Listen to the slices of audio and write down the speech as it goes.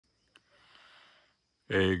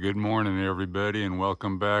Hey, good morning everybody, and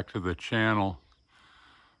welcome back to the channel.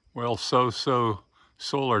 Well, so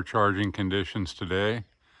solar charging conditions today.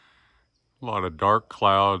 A lot of dark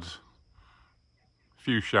clouds, a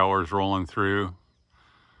few showers rolling through.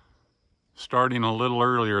 Starting a little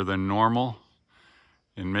earlier than normal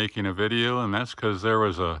in making a video, and that's because there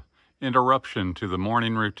was a interruption to the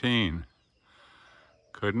morning routine.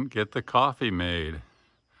 Couldn't get the coffee made.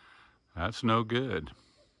 That's no good.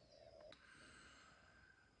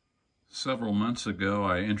 Several months ago,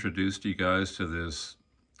 I introduced you guys to this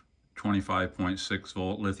 25.6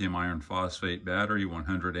 volt lithium iron phosphate battery,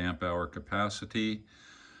 100 amp hour capacity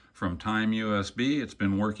from Time USB. It's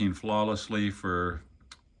been working flawlessly for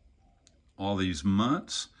all these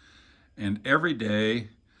months, and every day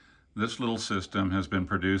this little system has been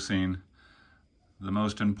producing the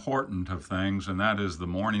most important of things, and that is the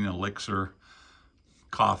morning elixir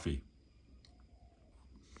coffee.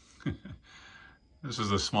 This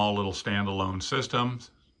is a small little standalone system.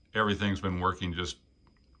 Everything's been working just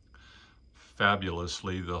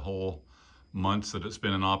fabulously the whole months that it's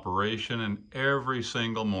been in operation, and every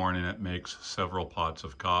single morning it makes several pots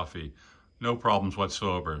of coffee. No problems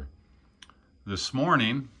whatsoever. This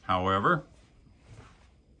morning, however,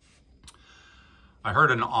 I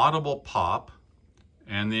heard an audible pop,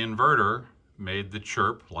 and the inverter made the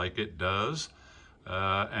chirp like it does,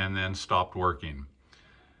 and then stopped working.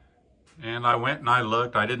 And I went and I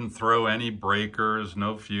looked. I didn't throw any breakers,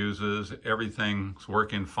 no fuses. Everything's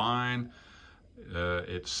working fine.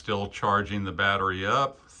 It's still charging the battery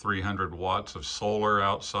up. 300 watts of solar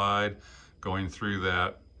outside going through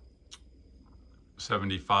that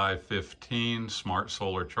 7515 smart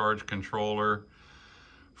solar charge controller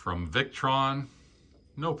from Victron.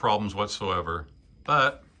 No problems whatsoever.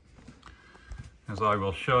 But as I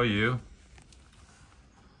will show you,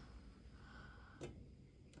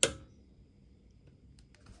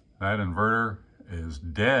 that inverter is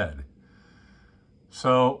dead.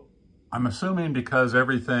 So I'm assuming because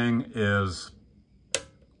everything is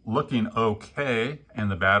looking okay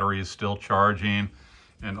and the battery is still charging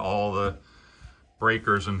and all the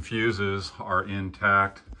breakers and fuses are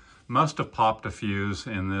intact, must have popped a fuse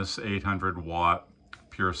in this 800 watt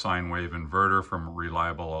Pure Sine wave inverter from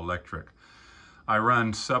Reliable Electric. I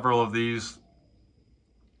run several of these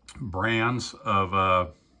brands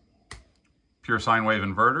of Pure Sine wave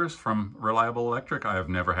inverters from Reliable Electric. I have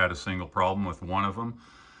never had a single problem with one of them.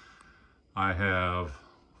 I have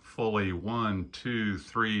fully 1, 2,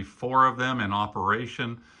 3, 4 of them in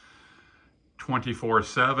operation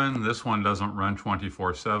 24/7. This one doesn't run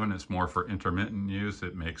 24/7. It's more for intermittent use.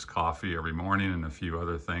 It makes coffee every morning and a few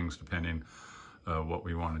other things depending what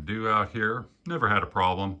we want to do out here. Never had a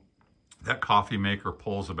problem. That coffee maker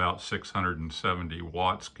pulls about 670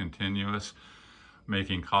 watts continuous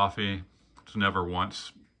making coffee. It's never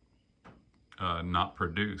once not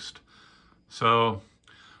produced. So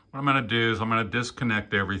what I'm going to do is I'm going to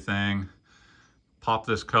disconnect everything, pop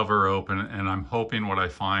this cover open, and I'm hoping what I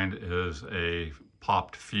find is a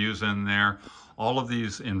popped fuse in there. All of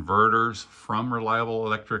these inverters from Reliable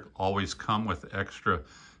Electric always come with extra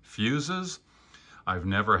fuses. I've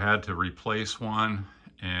never had to replace one,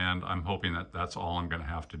 and I'm hoping that that's all I'm going to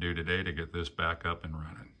have to do today to get this back up and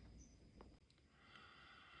running.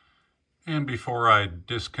 And before I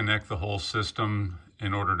disconnect the whole system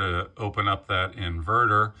in order to open up that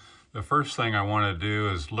inverter, the first thing I want to do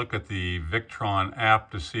is look at the Victron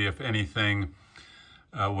app to see if anything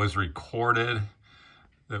was recorded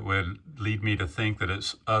that would lead me to think that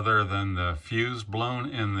it's other than the fuse blown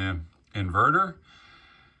in the inverter.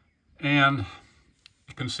 And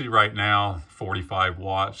you can see right now 45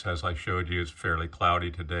 watts, as I showed you. It's fairly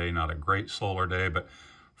cloudy today, not a great solar day, but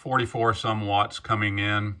 44 some watts coming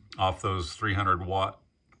in off those 300 watts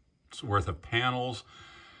worth of panels.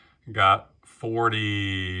 Got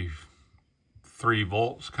 43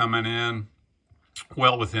 volts coming in,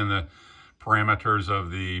 well within the parameters of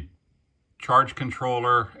the charge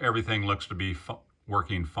controller. Everything looks to be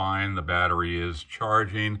working fine. The battery is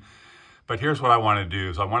charging. But here's what I want to do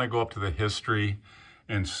is I want to go up to the history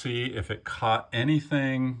and see if it caught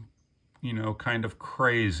anything, you know, kind of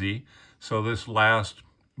crazy. So this last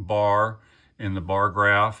bar in the bar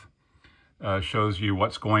graph shows you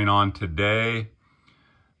what's going on today.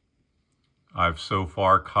 I've so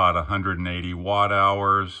far caught 180 watt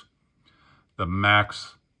hours. The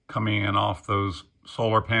max coming in off those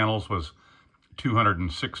solar panels was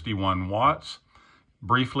 261 watts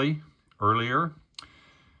briefly earlier.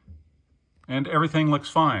 And everything looks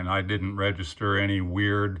fine. I didn't register any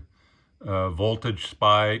weird voltage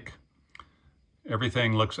spike.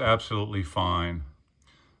 Everything looks absolutely fine.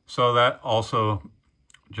 So that also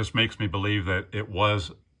just makes me believe that it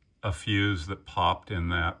was a fuse that popped in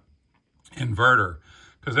that inverter,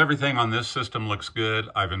 because everything on this system looks good.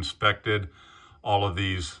 I've inspected all of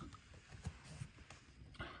these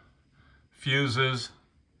fuses.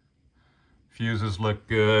 Fuses look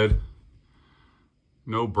good.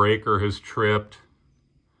 No breaker has tripped.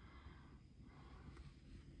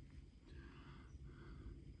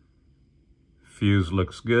 Fuse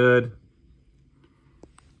looks good.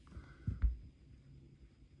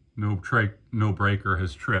 No breaker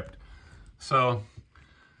has tripped. So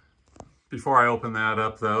before I open that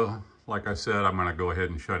up though, like I said, I'm gonna go ahead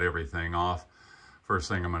and shut everything off. First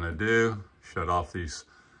thing I'm gonna do, shut off these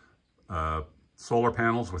solar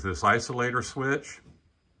panels with this isolator switch,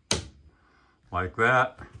 like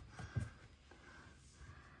that.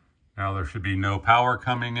 Now there should be no power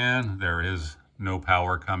coming in. There is no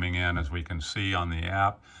power coming in, as we can see on the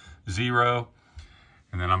app, 0.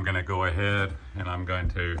 And then I'm gonna go ahead and I'm going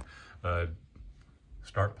to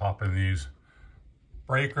start popping these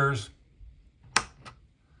breakers.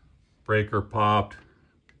 Breaker popped,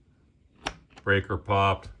 breaker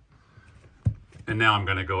popped. And now I'm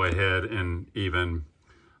gonna go ahead and even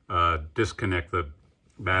disconnect the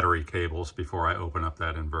battery cables before I open up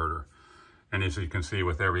that inverter. And as you can see,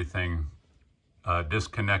 with everything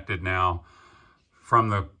disconnected now from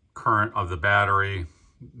the current of the battery,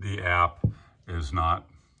 the app is not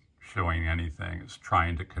showing anything. It's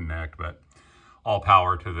trying to connect, but all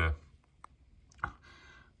power to the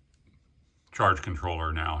charge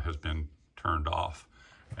controller now has been turned off.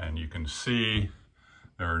 And you can see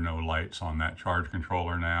there are no lights on that charge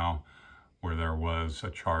controller now, where there was a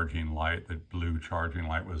charging light. The blue charging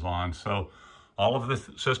light was on. So all of the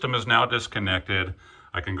system is now disconnected.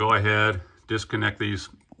 I can go ahead, disconnect these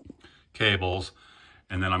cables,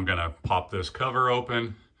 and then I'm gonna pop this cover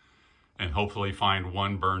open and hopefully find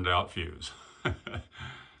one burned out fuse.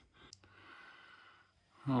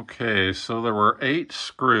 Okay, so there were 8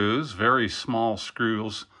 screws, very small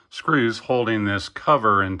screws holding this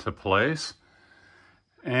cover into place.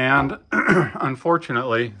 And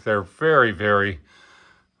unfortunately, they're very, very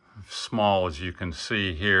small, as you can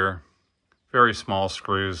see here. Very small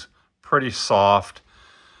screws, pretty soft.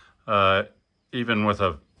 Even with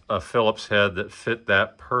a Phillips head that fit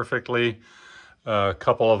that perfectly. A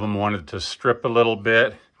couple of them wanted to strip a little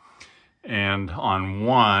bit, and on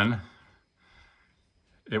one,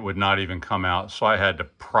 it would not even come out. So I had to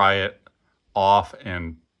pry it off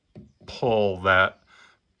and pull that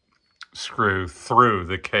screw through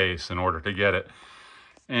the case in order to get it.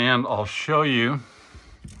 And I'll show you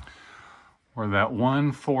where that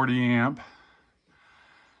 140 amp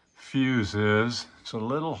fuse is. It's a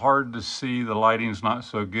little hard to see. The lighting's not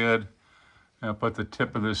so good. I'll put the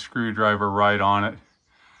tip of the screwdriver right on it.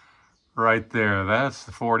 Right there, that's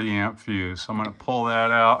the 40 amp fuse. So I'm gonna pull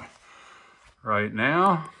that out right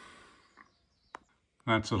now.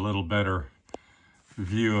 That's a little better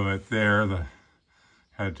view of it there.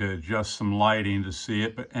 Had to adjust some lighting to see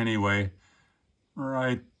it, but anyway,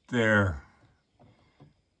 right there,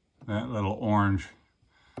 that little orange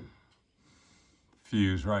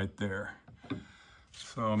fuse right there.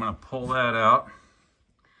 So I'm gonna pull that out.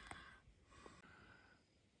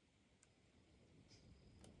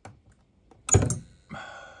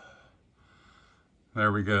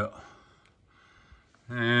 There we go.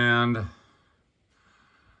 And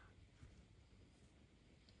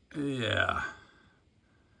yeah,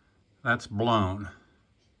 that's blown,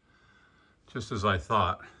 just as I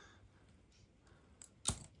thought.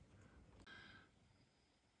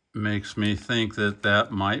 Makes me think that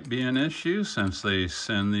that might be an issue, since they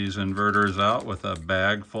send these inverters out with a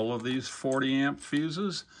bag full of these 40 amp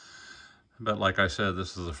fuses. But like I said,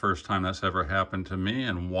 this is the first time that's ever happened to me.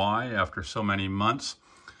 And why, after so many months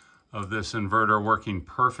of this inverter working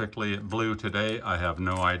perfectly, it blew today, I have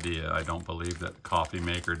no idea. I don't believe that the coffee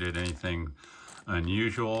maker did anything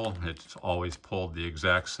unusual. It's always pulled the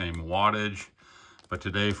exact same wattage. But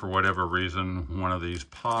today, for whatever reason, one of these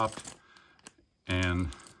popped, and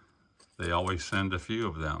they always send a few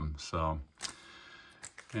of them. So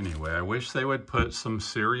anyway, I wish they would put some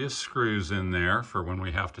serious screws in there for when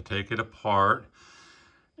we have to take it apart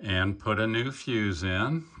and put a new fuse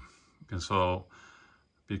in. And so,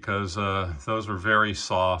 because those were very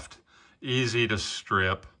soft, easy to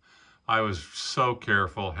strip. I was so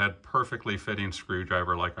careful, had perfectly fitting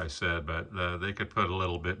screwdriver, like I said, but they could put a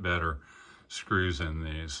little bit better screws in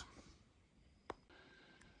these.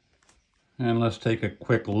 And let's take a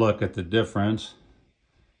quick look at the difference.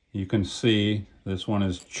 You can see this one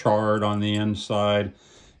is charred on the inside.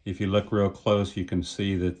 If you look real close, you can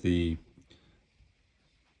see that the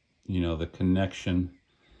connection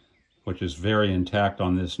which is very intact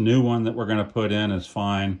on this new one that we're going to put in, is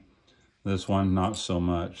fine. This one, not so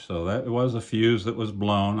much. So that was a fuse that was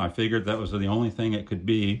blown. I figured that was the only thing it could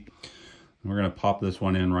be. We're going to pop this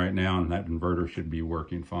one in right now, and that inverter should be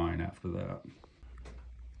working fine after that.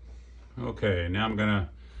 Okay, now I'm going to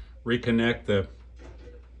reconnect the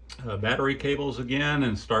battery cables again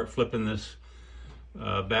and start flipping this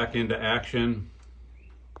back into action.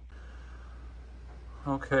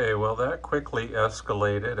 Okay, well that quickly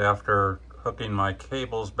escalated after hooking my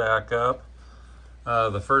cables back up.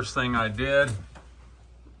 The first thing I did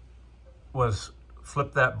was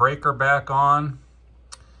flip that breaker back on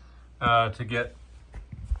to get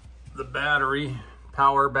the battery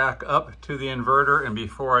power back up to the inverter, and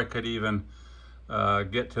before I could even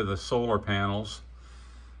get to the solar panels,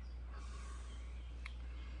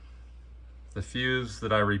 the fuse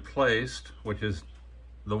that I replaced, which is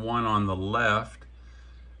the one on the left,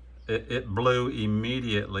 it blew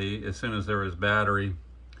immediately as soon as there was battery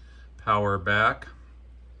power back.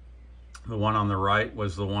 The one on the right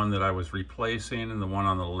was the one that I was replacing, and the one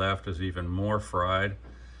on the left is even more fried.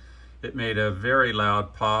 It made a very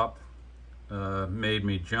loud pop, made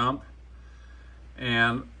me jump,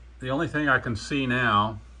 and the only thing I can see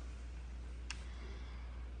now,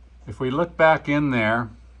 if we look back in there,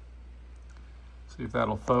 see if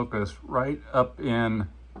that'll focus, right up in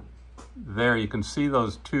there, you can see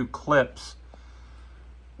those two clips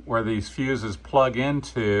where these fuses plug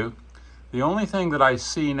into. The only thing that I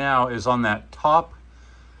see now is on that top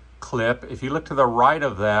clip. If you look to the right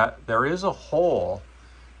of that, there is a hole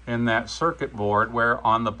in that circuit board where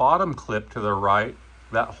on the bottom clip to the right,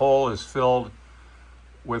 that hole is filled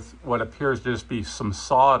with what appears to just be some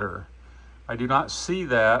solder. I do not see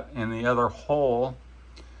that in the other hole,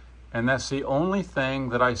 and that's the only thing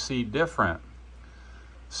that I see different.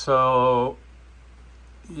 So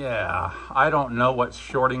yeah, I don't know what's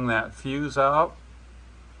shorting that fuse out.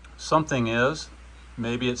 Something is.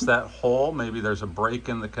 Maybe it's that hole. Maybe there's a break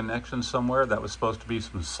in the connection somewhere. That was supposed to be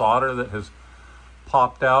some solder that has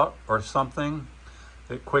popped out or something.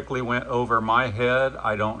 It quickly went over my head.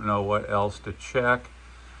 I don't know what else to check,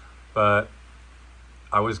 but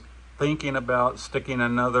I was thinking about sticking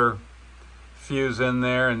another fuse in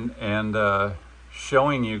there and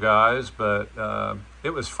showing you guys, but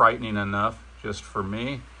it was frightening enough just for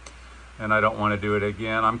me, and I don't want to do it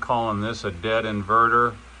again. I'm calling this a dead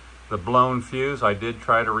inverter. The blown fuse I did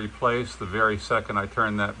try to replace. The very second I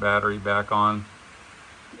turned that battery back on,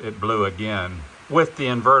 it blew again, with the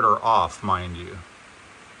inverter off, mind you.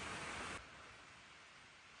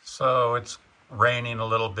 So it's raining a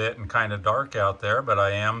little bit and kind of dark out there, but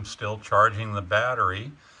I am still charging the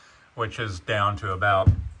battery, which is down to about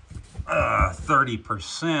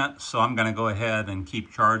 30%, so I'm going to go ahead and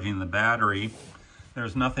keep charging the battery.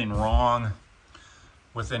 There's nothing wrong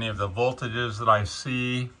with any of the voltages that I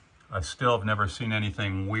see. I still have never seen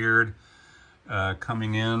anything weird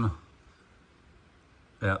coming in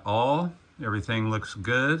at all. Everything looks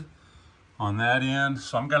good on that end,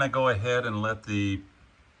 so I'm going to go ahead and let the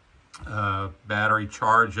battery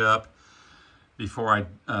charge up before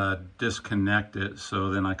I disconnect it, so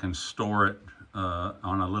then I can store it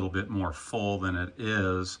on a little bit more full than it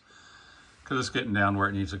is, because it's getting down where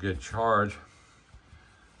it needs a good charge.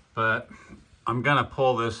 But I'm gonna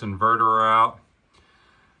pull this inverter out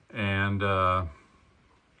and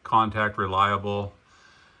contact Reliable,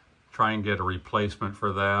 try and get a replacement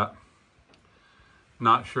for that.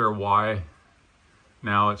 Not sure why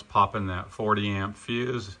now it's popping that 40 amp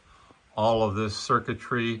fuse. All of this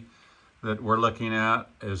circuitry that we're looking at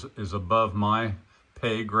is above my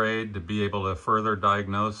pay grade to be able to further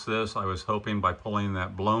diagnose this. I was hoping by pulling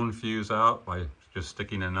that blown fuse out, by just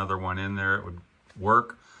sticking another one in there, it would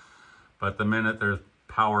work. But the minute there's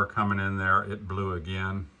power coming in there, it blew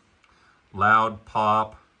again. Loud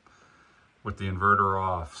pop with the inverter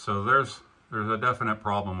off. So there's a definite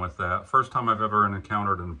problem with that. First time I've ever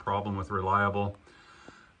encountered a problem with Reliable.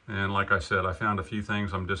 And like I said, I found a few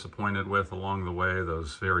things I'm disappointed with along the way.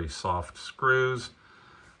 Those very soft screws.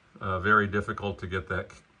 Very difficult to get that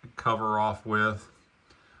cover off with.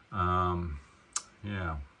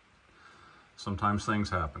 Yeah, sometimes things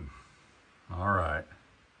happen. All right.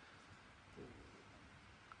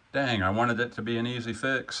 Dang, I wanted it to be an easy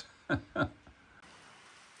fix.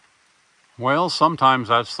 Well, sometimes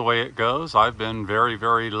that's the way it goes. I've been very,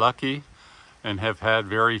 very lucky and have had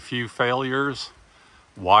very few failures.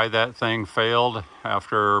 Why that thing failed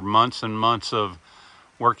after months and months of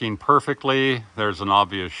working perfectly, there's an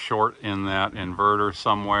obvious short in that inverter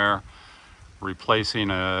somewhere. Replacing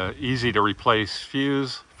a easy to replace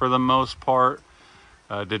fuse for the most part.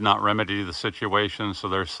 Did not remedy the situation, so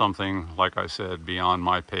there's something, like I said, beyond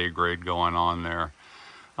my pay grade going on there.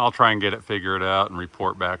 I'll try and get it figured out and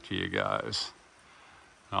report back to you guys.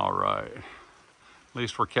 All right. At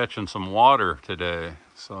least we're catching some water today,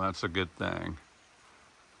 so that's a good thing.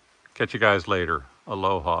 Catch you guys later.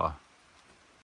 Aloha.